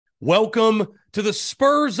Welcome to the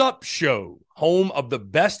Spurs Up Show, home of the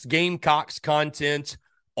best Gamecocks content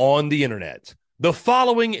on the internet. The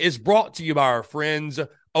following is brought to you by our friends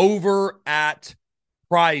over at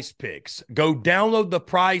Prize Picks. Go download the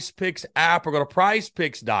Prize Picks app or go to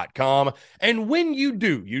prizepicks.com. And when you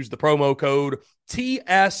do, use the promo code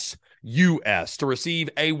TSUS to receive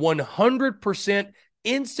a 100%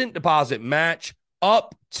 instant deposit match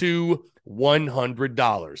up to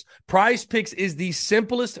 $100. Prize Picks is the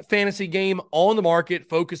simplest fantasy game on the market,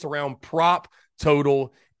 focused around prop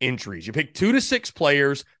total entries. You pick 2 to 6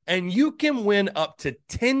 players, and you can win up to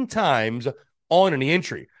 10 times on any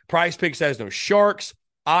entry. Prize Picks has no sharks,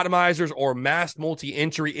 atomizers, or mass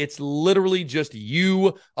multi-entry. It's literally just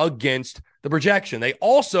you against the projection. They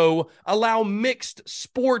also allow mixed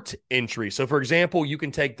sport entry. So, for example, you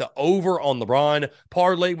can take the over on LeBron,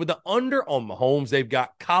 parlay with the under on Mahomes. They've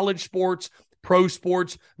got college sports, pro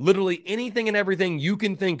sports, literally anything and everything you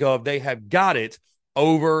can think of. They have got it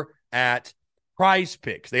over at Prize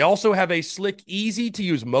Picks. They also have a slick,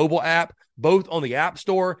 easy-to-use mobile app, both on the App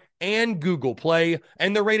Store and Google Play,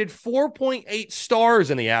 and they're rated 4.8 stars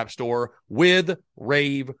in the App Store with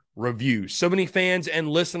rave reviews. So many fans and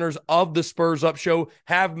listeners of the Spurs Up Show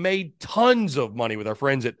have made tons of money with our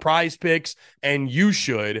friends at Prize Picks, and you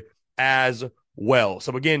should as well.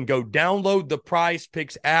 So again, go download the Prize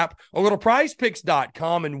Picks app or go to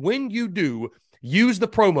prizepicks.com, and when you do, use the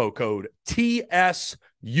promo code TSUS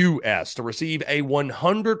to receive a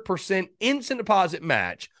 100% instant deposit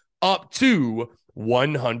match up to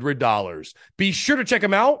 $100. Be sure to check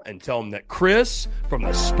them out and tell them that Chris from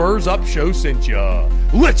the Spurs Up Show sent you.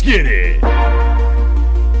 Let's get it.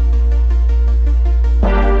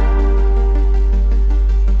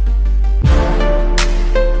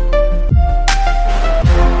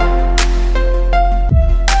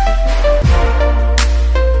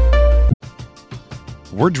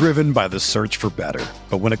 We're driven by the search for better.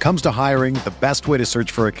 But when it comes to hiring, the best way to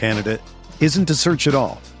search for a candidate isn't to search at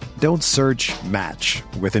all. Don't search, match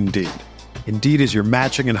with Indeed. Indeed is your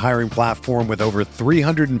matching and hiring platform with over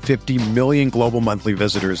 350 million global monthly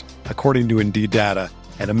visitors, according to Indeed data,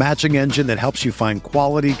 and a matching engine that helps you find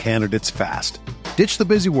quality candidates fast. Ditch the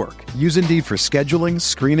busy work. Use Indeed for scheduling,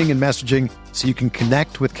 screening, and messaging so you can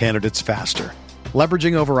connect with candidates faster.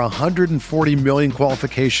 Leveraging over 140 million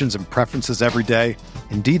qualifications and preferences every day,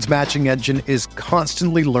 Indeed's matching engine is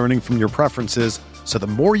constantly learning from your preferences, so the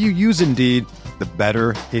more you use Indeed, the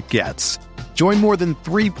better it gets. Join more than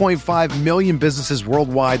 3.5 million businesses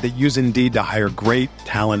worldwide that use Indeed to hire great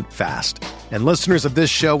talent fast. And listeners of this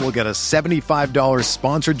show will get a $75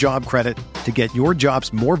 sponsored job credit to get your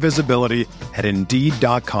jobs more visibility at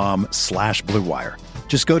Indeed.com/Blue Wire.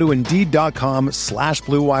 Just go to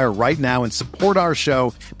Indeed.com/Blue Wire right now and support our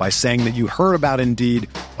show by saying that you heard about Indeed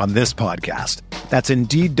on this podcast. That's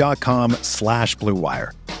Indeed.com/Blue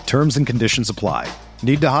Wire. Terms and conditions apply.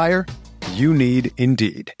 Need to hire? You need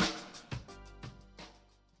Indeed.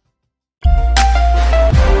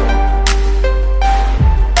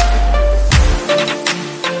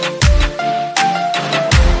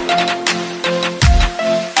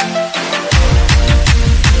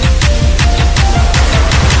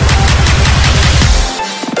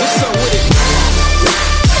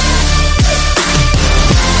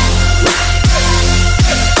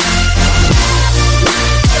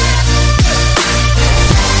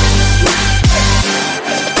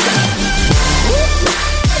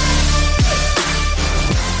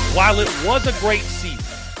 While it was a great season,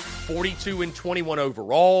 42-21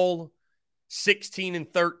 overall,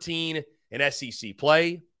 16-13 in SEC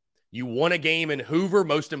play, you won a game in Hoover.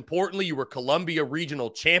 Most importantly, you were Columbia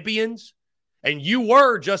Regional champions, and you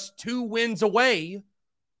were just 2 wins away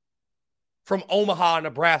from Omaha,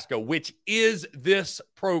 Nebraska, which is this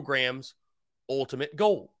program's ultimate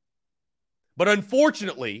goal. But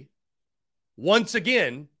unfortunately, once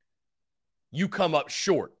again, you come up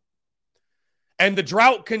short. And the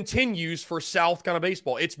drought continues for South Carolina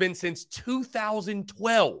baseball. It's been since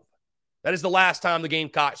 2012. That is the last time the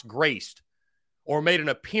Gamecocks graced or made an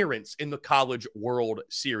appearance in the College World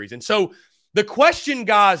Series. And so the question,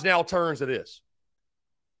 guys, now turns to this.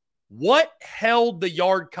 What held the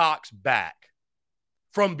Yardcocks back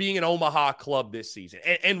from being an Omaha club this season?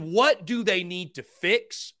 And what do they need to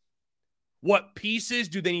fix? What pieces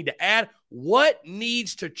do they need to add? What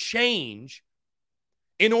needs to change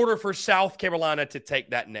in order for South Carolina to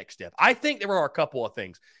take that next step? I think there are a couple of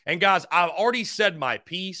things. And guys, I've already said my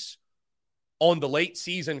piece on the late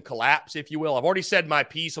season collapse, if you will. I've already said my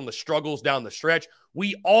piece on the struggles down the stretch.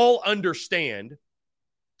 We all understand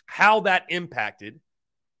how that impacted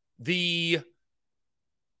the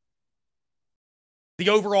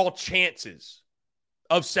overall chances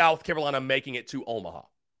of South Carolina making it to Omaha.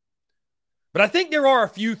 But I think there are a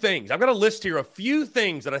few things. I've got a list here, a few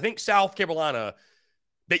things that I think South Carolina,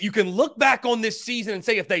 that you can look back on this season and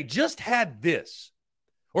say, if they just had this,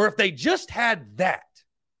 or if they just had that,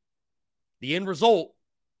 the end result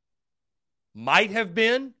might have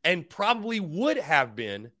been and probably would have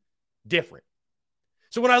been different.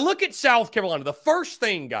 So when I look at South Carolina, the first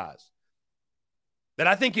thing, guys, that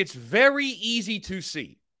I think it's very easy to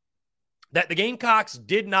see that the Gamecocks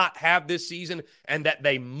did not have this season and that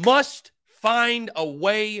they must find a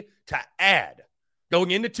way to add going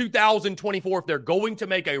into 2024 if they're going to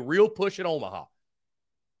make a real push at Omaha,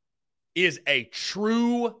 is a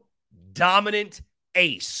true dominant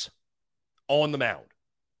ace on the mound.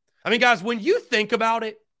 I mean, guys, when you think about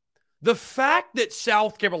it, the fact that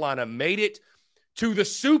South Carolina made it to the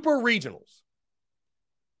Super Regionals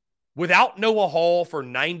without Noah Hall for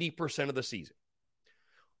 90% of the season,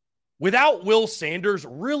 without Will Sanders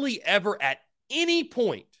really ever at any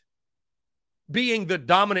point being the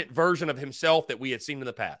dominant version of himself that we had seen in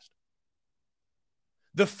the past.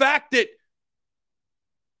 The fact that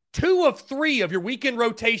 2 of 3 of your weekend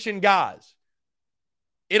rotation guys,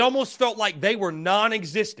 it almost felt like they were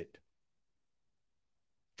non-existent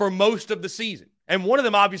for most of the season. And one of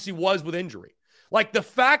them obviously was with injury. Like the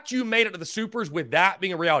fact you made it to the Supers with that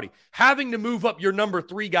being a reality, having to move up your number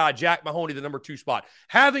 3 guy, Jack Mahoney, the number 2 spot,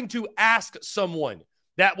 having to ask someone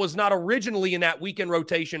that was not originally in that weekend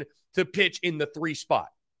rotation to pitch in the 3 spot,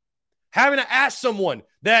 having to ask someone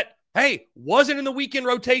that, hey, wasn't in the weekend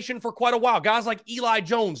rotation for quite a while, guys like Eli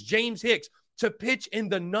Jones, James Hicks, to pitch in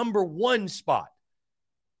the number 1 spot.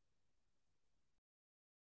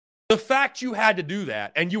 The fact you had to do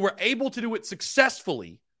that and you were able to do it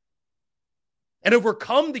successfully and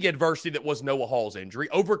overcome the adversity that was Noah Hall's injury,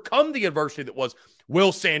 overcome the adversity that was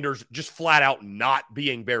Will Sanders just flat out not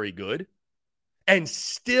being very good, and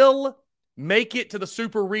still make it to the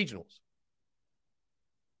Super Regionals.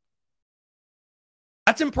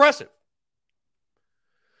 That's impressive.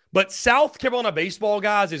 But South Carolina baseball,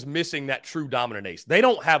 guys, is missing that true dominant ace. They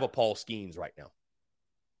don't have a Paul Skeens right now.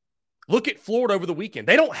 Look at Florida over the weekend.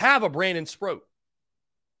 They don't have a Brandon Sproat.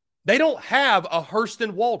 They don't have a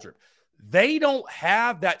Hurston Waldrop. They don't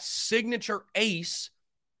have that signature ace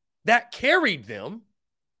that carried them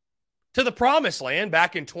to the promised land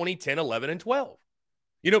back in 2010, 11, and 12.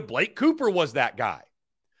 You know, Blake Cooper was that guy.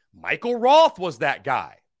 Michael Roth was that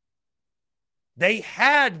guy. They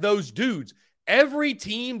had those dudes. Every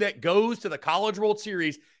team that goes to the College World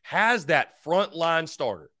Series has that frontline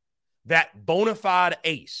starter, that bona fide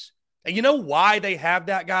ace. And you know why they have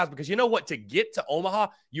that, guys? Because you know what? To get to Omaha,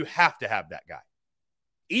 you have to have that guy.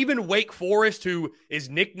 Even Wake Forest, who is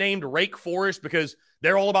nicknamed Rake Forest because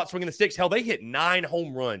they're all about swinging the sticks. Hell, they hit 9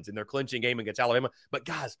 home runs in their clinching game against Alabama. But,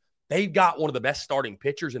 guys, they've got one of the best starting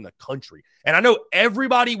pitchers in the country. And I know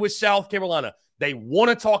everybody with South Carolina, they want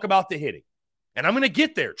to talk about the hitting. And I'm going to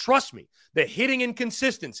get there. Trust me. The hitting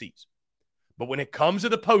inconsistencies. But when it comes to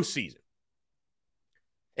the postseason,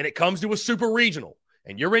 and it comes to a super regional,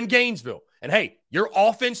 and you're in Gainesville, and hey, your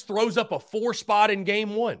offense throws up a 4 spot in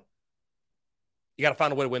game 1, you got to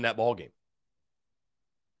find a way to win that ball game.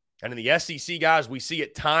 And in the SEC, guys, we see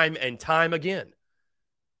it time and time again.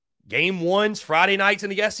 Game 1s, Friday nights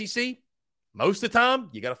in the SEC, most of the time,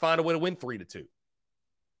 you got to find a way to win 3-2.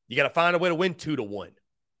 You got to find a way to win 2-1.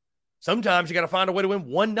 Sometimes you got to find a way to win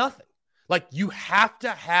 1-0. Like, you have to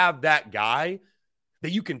have that guy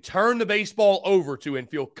that you can turn the baseball over to and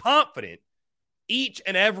feel confident each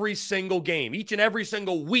and every single game, each and every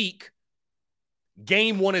single week.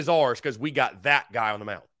 Game 1 is ours because we got that guy on the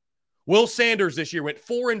mound. Will Sanders this year went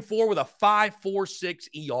 4-4 with a 5.46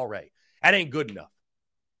 ERA. That ain't good enough.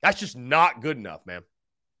 That's just not good enough, man.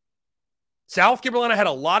 South Carolina had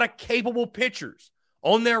a lot of capable pitchers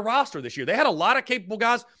on their roster this year. They had a lot of capable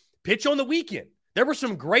guys pitch on the weekend. There were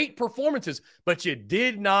some great performances, but you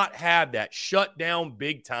did not have that shutdown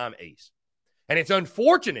big-time ace. And it's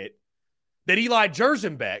unfortunate that Eli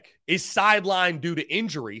Jerzenbeck is sidelined due to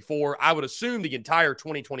injury for, I would assume, the entire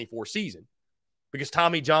 2024 season. Because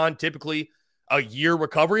Tommy John, typically a year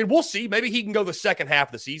recovery, and we'll see. Maybe he can go the second half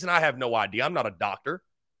of the season. I have no idea. I'm not a doctor.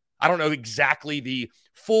 I don't know exactly the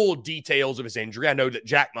full details of his injury. I know that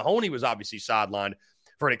Jack Mahoney was obviously sidelined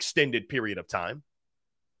for an extended period of time.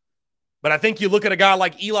 But I think you look at a guy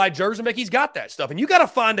like Eli Jerzenbeck, he's got that stuff. And you got to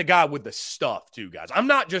find a guy with the stuff too, guys. I'm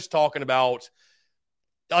not just talking about,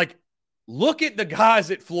 like, look at the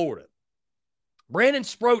guys at Florida. Brandon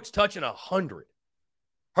Sproat's touching 100.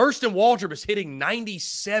 Hurston Waldrop is hitting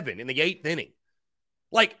 97 in the 8th inning.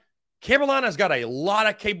 Like, Carolina's got a lot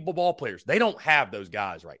of capable ball players. They don't have those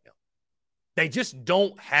guys right now. They just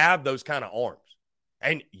don't have those kind of arms.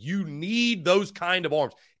 And you need those kind of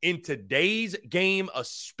arms. In today's game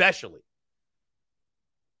especially,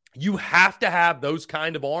 you have to have those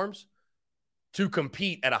kind of arms to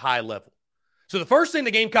compete at a high level. So the first thing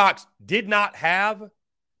the Gamecocks did not have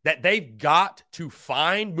that they've got to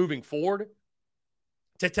find moving forward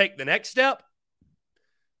to take the next step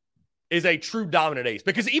is a true dominant ace.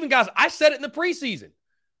 Because even, guys, I said it in the preseason.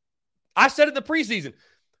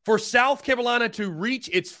 For South Carolina to reach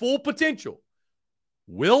its full potential,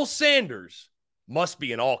 Will Sanders must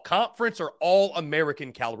be an all-conference or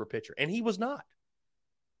all-American caliber pitcher. And he was not.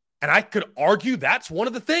 And I could argue that's one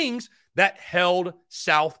of the things that held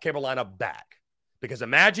South Carolina back. Because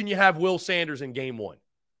imagine you have Will Sanders in game one.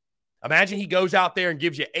 Imagine he goes out there and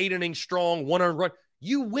gives you 8 innings strong, 1 earned run.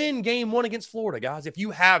 You win game one against Florida, guys. If you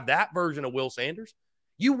have that version of Will Sanders,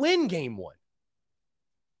 you win game one.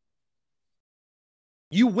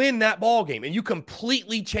 You win that ball game, and you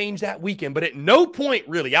completely change that weekend. But at no point,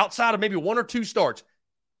 really, outside of maybe 1 or 2 starts,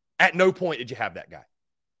 at no point did you have that guy.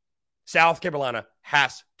 South Carolina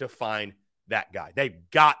has to find that guy. They've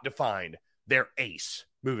got to find their ace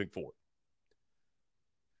moving forward.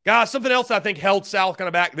 Guys, something else I think held South kind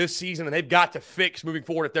of back this season, and they've got to fix moving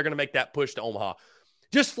forward if they're going to make that push to Omaha.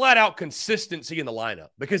 Just flat out consistency in the lineup.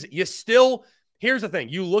 Because you still, here's the thing,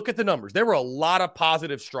 you look at the numbers. There were a lot of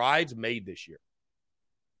positive strides made this year.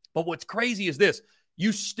 But what's crazy is this.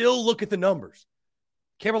 You still look at the numbers.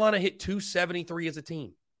 Carolina hit 273 as a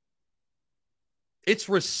team. It's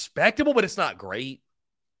respectable, but it's not great.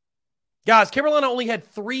 Guys, Carolina only had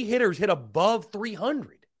 3 hitters hit above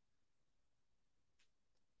 300.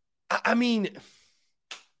 I mean,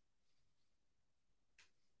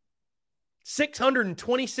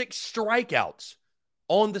 626 strikeouts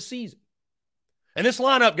on the season. And this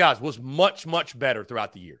lineup, guys, was much, much better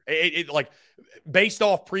throughout the year. Like, based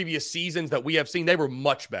off previous seasons that we have seen, they were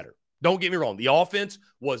much better. Don't get me wrong. The offense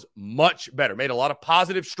was much better. Made a lot of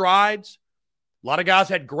positive strides. A lot of guys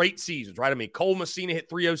had great seasons, right? I mean, Cole Messina hit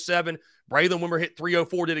 307. Braylon Wimmer hit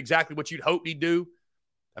 304, did exactly what you'd hope he'd do.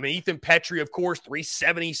 I mean, Ethan Petrie, of course,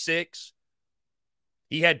 376.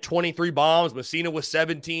 He had 23 bombs. Messina was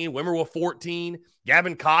 17. Wimmer was 14.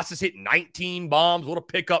 Gavin Costas hit 19 bombs. What a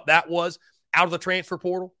pickup that was out of the transfer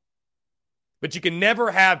portal. But you can never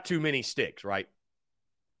have too many sticks, right?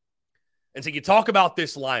 And so you talk about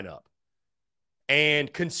this lineup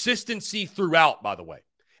and consistency throughout, by the way.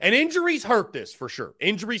 And injuries hurt this for sure.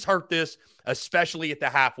 Injuries hurt this, especially at the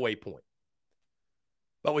halfway point.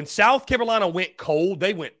 But when South Carolina went cold,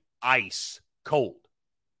 they went ice cold.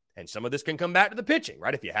 And some of this can come back to the pitching,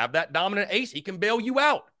 right? If you have that dominant ace, he can bail you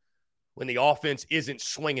out when the offense isn't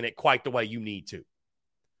swinging it quite the way you need to.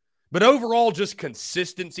 But overall, just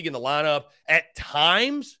consistency in the lineup. At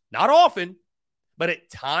times, not often, but at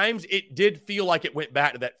times it did feel like it went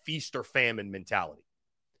back to that feast or famine mentality.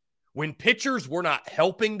 When pitchers were not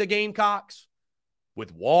helping the Gamecocks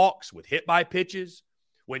with walks, with hit by pitches,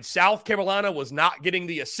 when South Carolina was not getting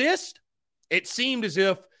the assist, it seemed as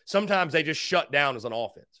if sometimes they just shut down as an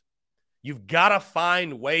offense. You've got to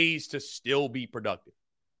find ways to still be productive.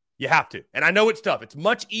 You have to. And I know it's tough. It's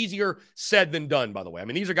much easier said than done, by the way. I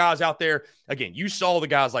mean, these are guys out there. Again, you saw the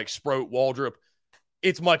guys like Sproat, Waldrop.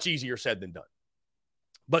 It's much easier said than done.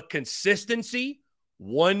 But consistency,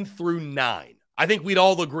 1 through 9. I think we'd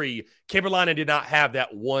all agree Carolina did not have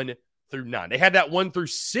that 1 through 9. They had that 1 through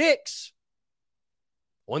 6,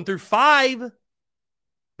 1 through 5,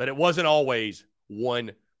 but it wasn't always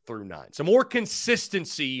 1 through 9. So more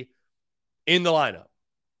consistency in the lineup.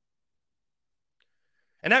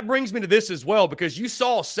 And that brings me to this as well, because you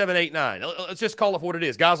saw 7, 8, 9. Let's just call it for what it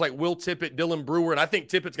is. Guys like Will Tippett, Dylan Brewer, and I think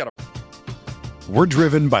Tippett's got a... We're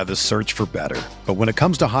driven by the search for better. But when it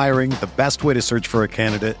comes to hiring, the best way to search for a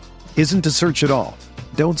candidate isn't to search at all.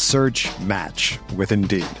 Don't search, match with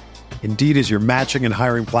Indeed. Indeed is your matching and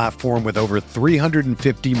hiring platform with over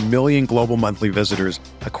 350 million global monthly visitors,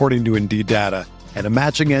 according to Indeed data, and a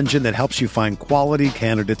matching engine that helps you find quality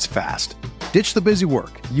candidates fast. Ditch the busy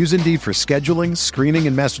work. Use Indeed for scheduling, screening,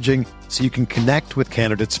 and messaging so you can connect with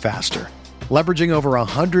candidates faster. Leveraging over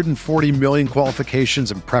 140 million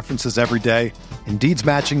qualifications and preferences every day, Indeed's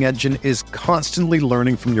matching engine is constantly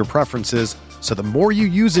learning from your preferences, so the more you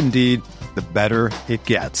use Indeed, the better it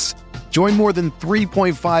gets. Join more than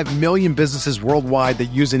 3.5 million businesses worldwide that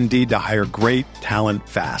use Indeed to hire great talent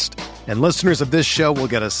fast. And listeners of this show will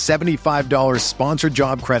get a $75 sponsored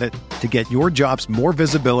job credit to get your jobs more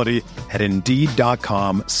visibility at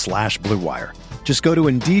Indeed.com/Blue Wire. Just go to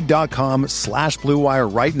Indeed.com/Blue Wire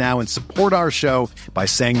right now and support our show by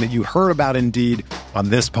saying that you heard about Indeed on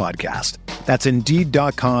this podcast. That's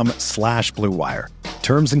Indeed.com/Blue Wire.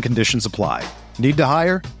 Terms and conditions apply. Need to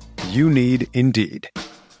hire? you need Indeed.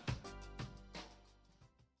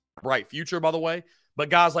 Bright future, by the way. But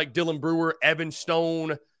guys like Dylan Brewer, Evan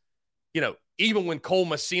Stone, even when Cole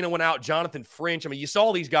Messina went out, Jonathan French, you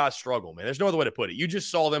saw these guys struggle, man. There's no other way to put it. You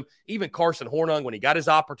just saw them. Even Carson Hornung, when he got his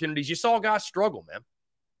opportunities, you saw guys struggle, man.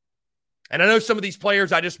 And I know some of these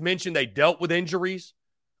players I just mentioned, they dealt with injuries.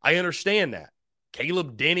 I understand that.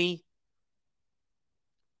 Caleb Denny.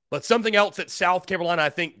 But something else that South Carolina, I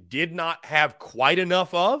think, did not have quite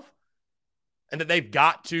enough of, and that they've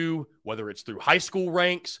got to, whether it's through high school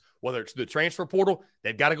ranks, whether it's the transfer portal,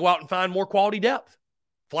 they've got to go out and find more quality depth.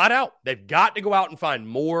 Flat out. They've got to go out and find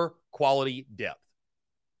more quality depth.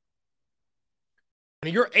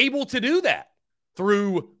 And you're able to do that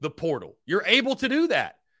through the portal. You're able to do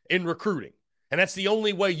that in recruiting. And that's the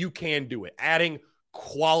only way you can do it, adding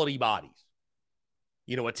quality bodies.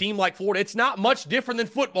 A team like Florida, it's not much different than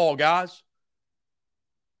football, guys.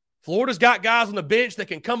 Florida's got guys on the bench that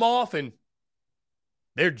can come off and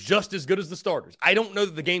they're just as good as the starters. I don't know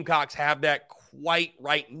that the Gamecocks have that quite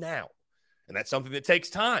right now. And that's something that takes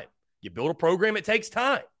time. You build a program, it takes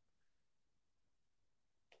time.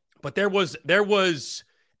 But there was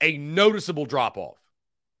a noticeable drop-off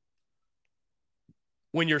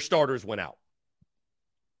when your starters went out.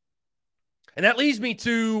 And that leads me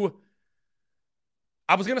to,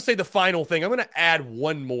 I was going to say the final thing. I'm going to add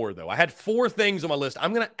one more, though. I had 4 things on my list.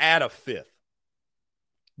 I'm going to add a 5th.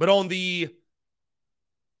 But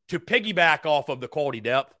to piggyback off of the quality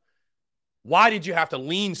depth, why did you have to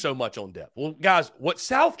lean so much on depth? Well, guys, what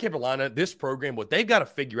South Carolina, this program, what they've got to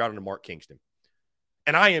figure out under Mark Kingston,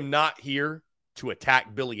 and I am not here to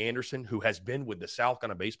attack Billy Anderson, who has been with the South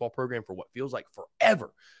Carolina baseball program for what feels like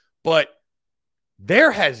forever, but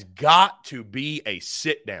there has got to be a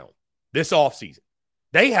sit-down this offseason.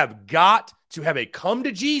 They have got to have a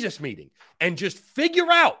come-to-Jesus meeting and just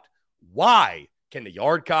figure out, why can the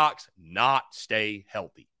Yardcocks not stay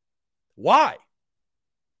healthy? Why?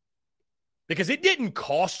 Because it didn't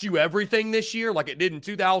cost you everything this year like it did in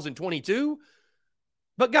 2022.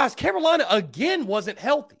 But, guys, Carolina, again, wasn't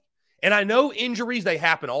healthy. And I know injuries, they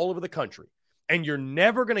happen all over the country. And you're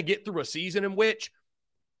never going to get through a season in which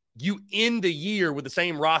you end the year with the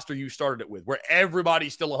same roster you started it with, where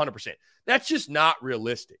everybody's still 100%. That's just not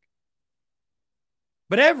realistic.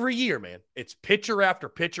 But every year, man, it's pitcher after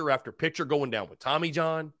pitcher after pitcher going down with Tommy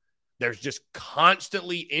John. There's just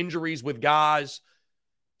constantly injuries with guys,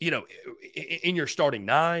 in your starting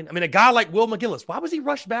 9. A guy like Will McGillis, why was he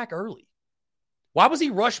rushed back early? Why was he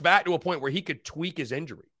rushed back to a point where he could tweak his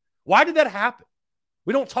injury? Why did that happen?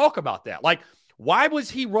 We don't talk about that. Why was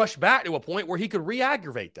he rushed back to a point where he could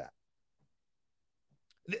re-aggravate that?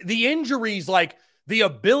 The injuries, the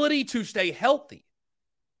ability to stay healthy,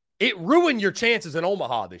 it ruined your chances in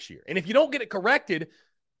Omaha this year. And if you don't get it corrected,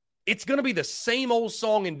 it's going to be the same old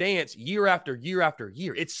song and dance year after year after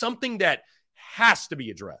year. It's something that has to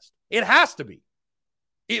be addressed. It has to be.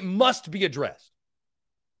 It must be addressed.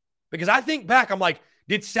 Because I think back, I'm like,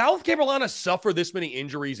 did South Carolina suffer this many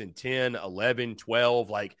injuries in 10, 11,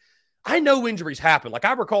 12? I know injuries happen.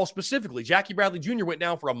 I recall specifically, Jackie Bradley Jr. went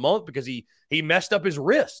down for a month because he messed up his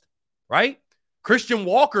wrist, right? Christian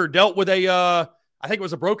Walker dealt with I think it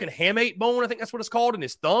was a broken hamate bone, I think that's what it's called, in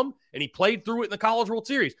his thumb, and he played through it in the College World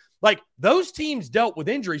Series. Those teams dealt with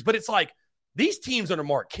injuries, but it's these teams under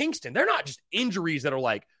Mark Kingston, they're not just injuries that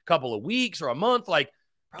are a couple of weeks or a month.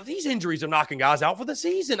 Bro, these injuries are knocking guys out for the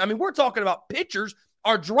season. We're talking about pitchers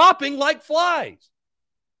are dropping like flies.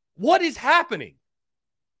 What is happening?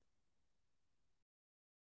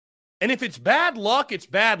 And if it's bad luck, it's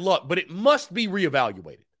bad luck, but it must be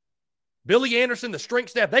reevaluated. Billy Anderson, the strength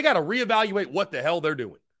staff, they got to reevaluate what the hell they're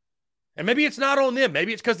doing. And maybe it's not on them.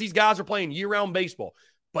 Maybe it's because these guys are playing year-round baseball.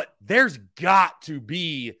 But there's got to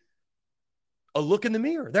be a look in the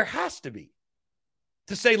mirror. There has to be.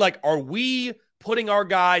 To say, are we putting our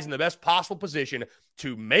guys in the best possible position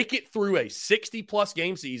to make it through a 60-plus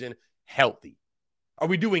game season healthy? Are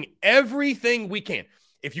we doing everything we can?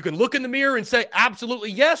 If you can look in the mirror and say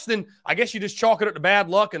absolutely yes, then I guess you just chalk it up to bad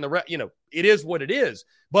luck and it is what it is.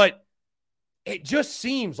 But it just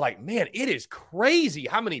seems man, it is crazy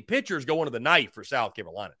how many pitchers go into the night for South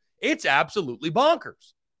Carolina. It's absolutely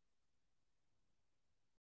bonkers.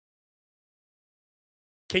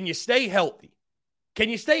 Can you stay healthy? Can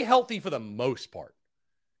you stay healthy for the most part?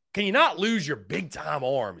 Can you not lose your big-time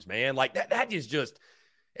arms, man? That is just –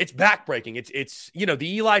 it's backbreaking. It's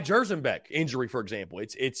the Eli Jersenbeck injury, for example.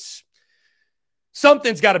 It's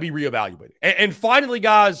something's got to be reevaluated. And finally,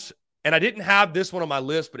 guys, and I didn't have this one on my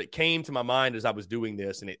list, but it came to my mind as I was doing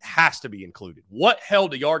this, and it has to be included. What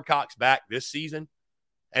held the Yardcocks back this season,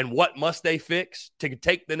 and what must they fix to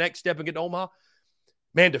take the next step and get to Omaha?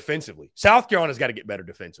 Man, defensively, South Carolina's got to get better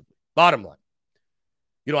defensively. Bottom line.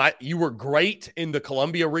 You know, you were great in the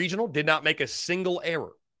Columbia Regional, did not make a single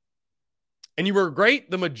error. And you were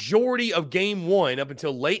great the majority of game one up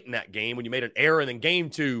until late in that game when you made an error. And then game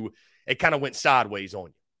two, it kind of went sideways on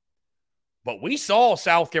you. But we saw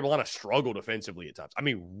South Carolina struggle defensively at times. I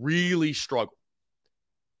mean, really struggle.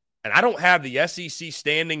 And I don't have the SEC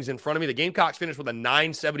standings in front of me. The Gamecocks finished with a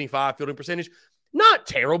 .975 fielding percentage. Not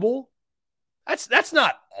terrible. That's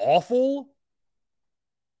not awful.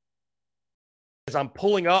 As I'm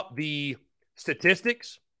pulling up the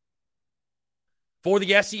statistics for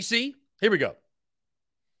the SEC, here we go.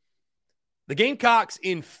 The Gamecocks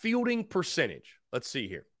in fielding percentage. Let's see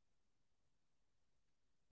here.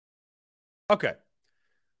 Okay.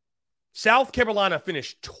 South Carolina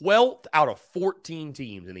finished 12th out of 14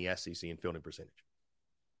 teams in the SEC in fielding percentage.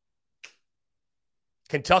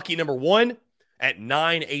 Kentucky, number one, at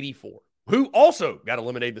 .984, who also got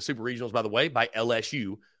eliminated in the Super Regionals, by the way, by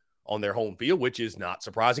LSU on their home field, which is not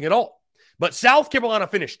surprising at all. But South Carolina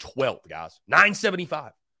finished 12th, guys,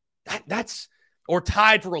 .975. That's or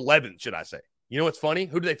tied for 11th, should I say. You know what's funny?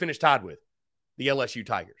 Who do they finish tied with? The LSU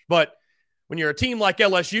Tigers. But when you're a team like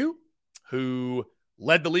LSU, who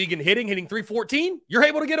led the league in hitting 314, you're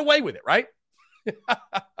able to get away with it, right?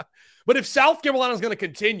 But if South Carolina is going to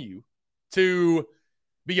continue to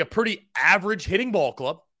be a pretty average hitting ball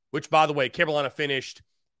club, which, by the way, Carolina finished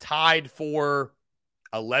tied for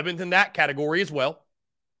 11th in that category as well,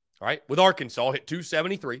 all right, with Arkansas, hit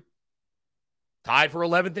 .273, tied for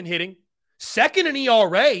 11th in hitting, second in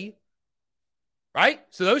ERA, right?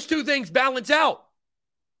 So those two things balance out.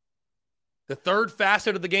 The third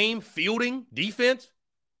facet of the game, fielding, defense,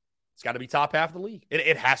 it's got to be top half of the league.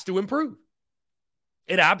 It has to improve.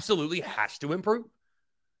 It absolutely has to improve.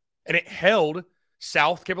 And it held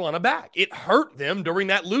South Carolina back. It hurt them during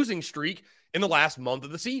that losing streak in the last month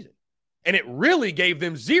of the season. And it really gave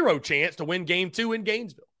them zero chance to win game two in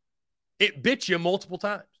Gainesville. It bit you multiple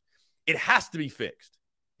times. It has to be fixed.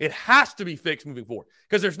 It has to be fixed moving forward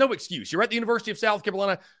because there's no excuse. You're at the University of South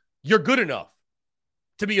Carolina. You're good enough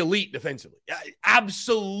to be elite defensively.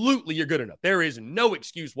 Absolutely, you're good enough. There is no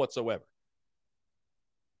excuse whatsoever.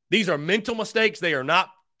 These are mental mistakes. They are not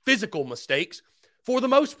physical mistakes for the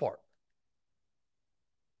most part.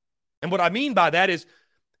 And what I mean by that is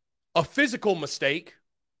a physical mistake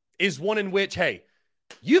is one in which, hey,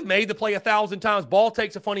 you've made the play 1,000 times. Ball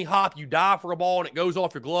takes a funny hop. You dive for a ball and it goes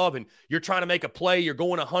off your glove and you're trying to make a play. You're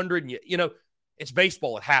going 100 and you know, it's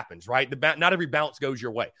baseball. It happens, right? Not every bounce goes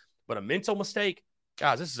your way. But a mental mistake,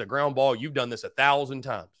 guys, this is a ground ball. You've done this 1,000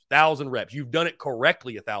 times, 1,000 reps. You've done it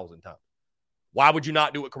correctly 1,000 times. Why would you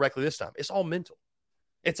not do it correctly this time? It's all mental.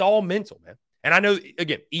 It's all mental, man. And I know,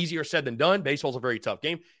 again, easier said than done. Baseball's a very tough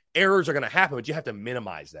game. Errors are going to happen, but you have to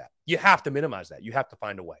minimize that. You have to minimize that. You have to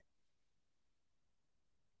find a way.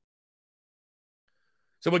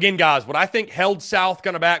 So again, guys, what I think held South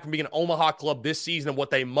Carolina back from being an Omaha club this season and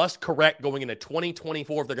what they must correct going into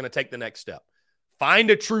 2024 if they're going to take the next step.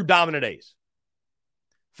 Find a true dominant ace.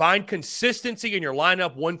 Find consistency in your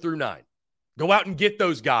lineup 1 through 9. Go out and get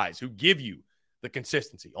those guys who give you the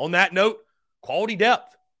consistency. On that note, quality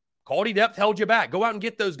depth. Quality depth held you back. Go out and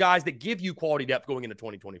get those guys that give you quality depth going into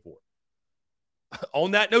 2024.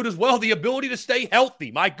 On that note as well, the ability to stay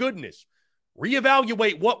healthy. My goodness.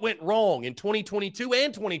 Reevaluate what went wrong in 2022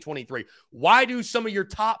 and 2023. Why do some of your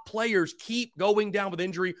top players keep going down with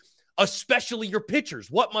injury, especially your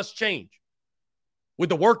pitchers? What must change with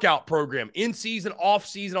the workout program, in season, off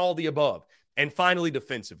season, all the above? And finally,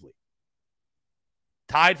 defensively.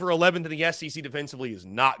 Tied for 11th in the SEC defensively is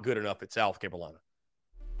not good enough at South Carolina.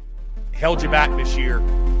 Held you back this year.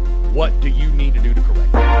 What do you need to do to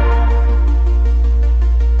correct it?